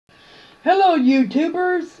Hello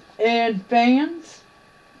YouTubers and fans.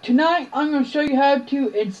 Tonight I'm going to show you how to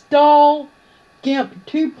install Gimp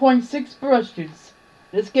 2.6 brushes.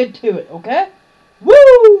 Let's get to it, okay?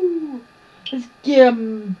 Woo! Let's give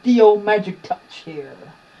them the old magic touch here.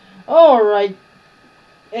 Alright.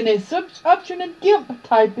 In a search option in Gimp,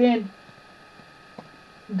 type in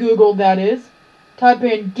Google, that is. Type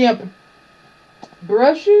in Gimp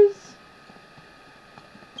brushes.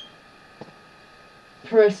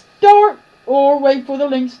 Press start or wait for the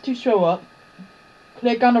links to show up.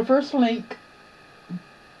 Click on the first link.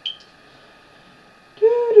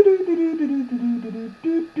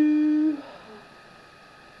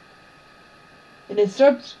 In the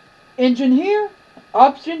search engine here,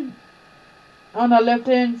 option on the left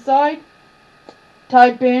hand side,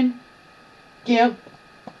 type in Gimp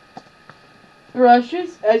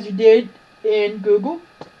brushes as you did in Google.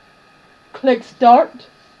 Click start.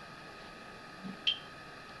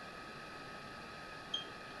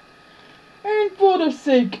 And for the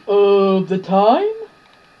sake of the time,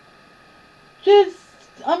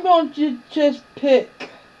 I'm going to just pick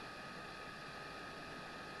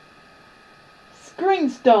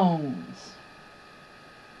Stones.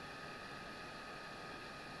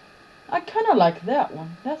 I kind of like that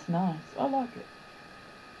one. That's nice. I like it.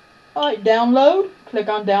 Alright, download. Click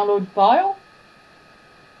on download file.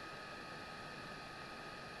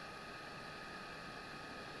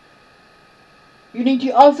 You need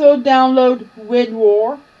to also download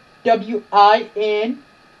WINRAR,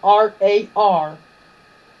 WINRAR,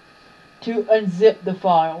 to unzip the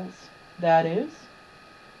files, that is.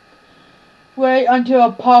 Wait until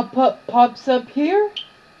a pop-up pops up here.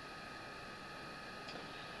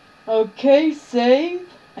 Okay, save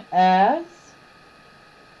as.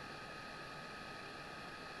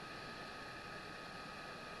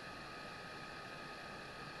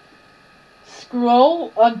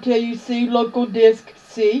 Scroll until you see local disk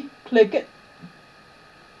C. Click it.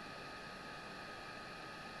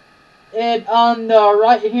 And on the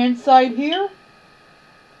right hand side here,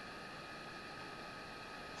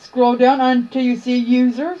 scroll down until you see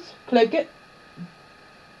users. Click it.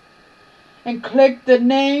 And click the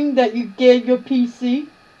name that you gave your PC.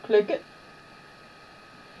 Click it.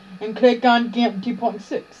 And click on Gimp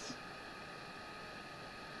 2.6.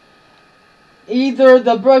 Either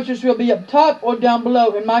the brushes will be up top or down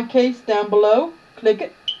below. In my case, down below. Click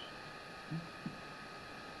it.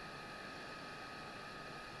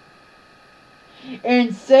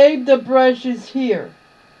 And save the brushes here.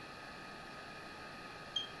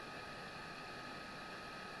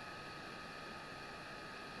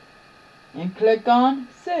 And click on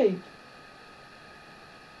save.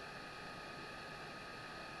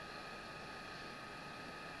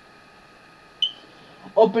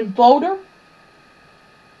 Open folder.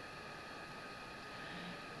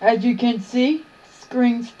 As you can see,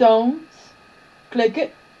 Stones. Click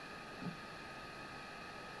it.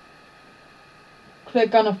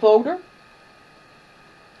 Click on a folder.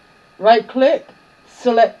 Right click.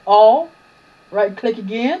 Select all. Right click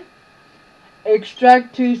again.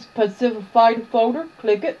 Extract to specified folder.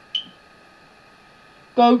 Click it.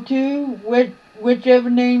 Go to whichever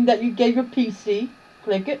name that you gave your PC.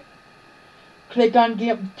 Click it. Click on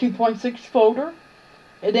Gimp 2.6 folder.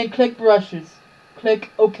 And then click brushes.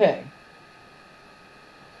 Click OK.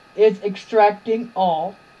 It's extracting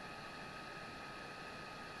all.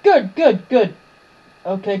 Good, good, good.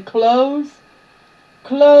 Okay, close.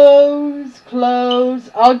 Close,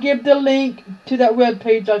 close. I'll give the link to that web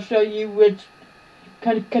page. I'll show you which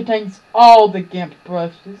contains all the Gimp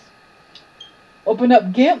brushes. Open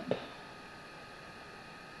up Gimp.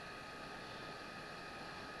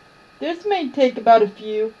 This may take about a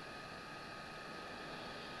few.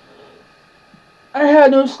 I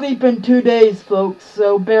had no sleep in 2 days, folks,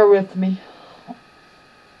 so bear with me.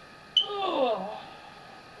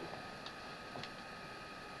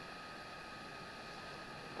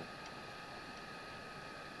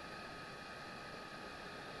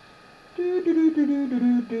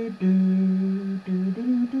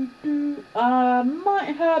 I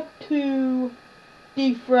might have to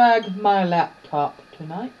defrag my laptop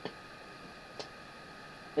tonight.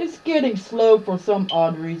 It's getting slow for some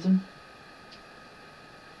odd reason.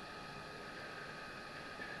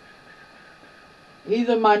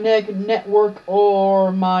 Either my network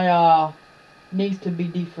or my needs to be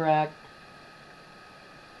defragged.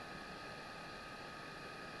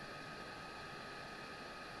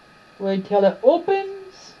 Wait till it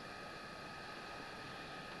opens.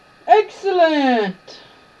 Excellent!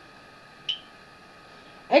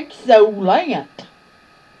 Excellent!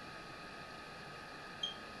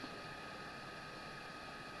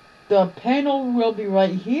 The panel will be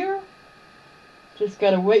right here. Just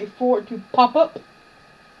gotta wait for it to pop up.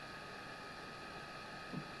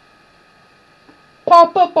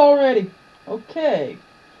 Pop up already. Okay.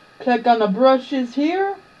 Click on the brushes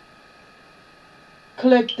here.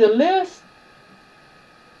 Click the list.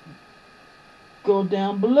 Go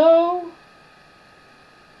down below.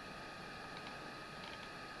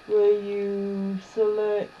 Where you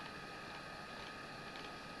select.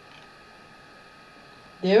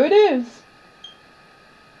 There it is.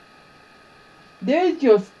 There's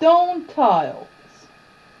your stone tiles.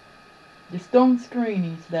 The stone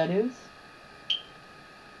screenies, that is.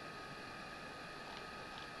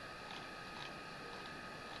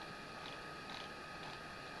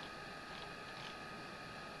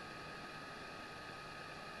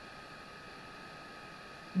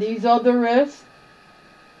 These are the rest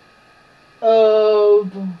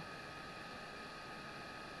of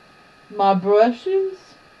my brushes.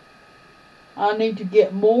 I need to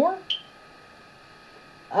get more.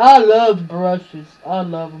 I love brushes. I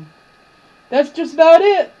love them. That's just about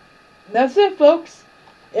it. That's it, folks.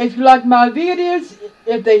 If you like my videos,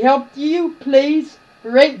 if they helped you, please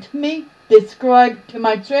rate me, subscribe to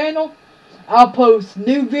my channel. I'll post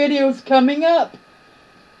new videos coming up.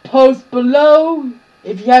 Post below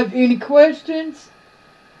if you have any questions.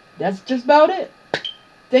 That's just about it.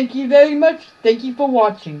 Thank you very much. Thank you for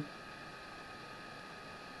watching.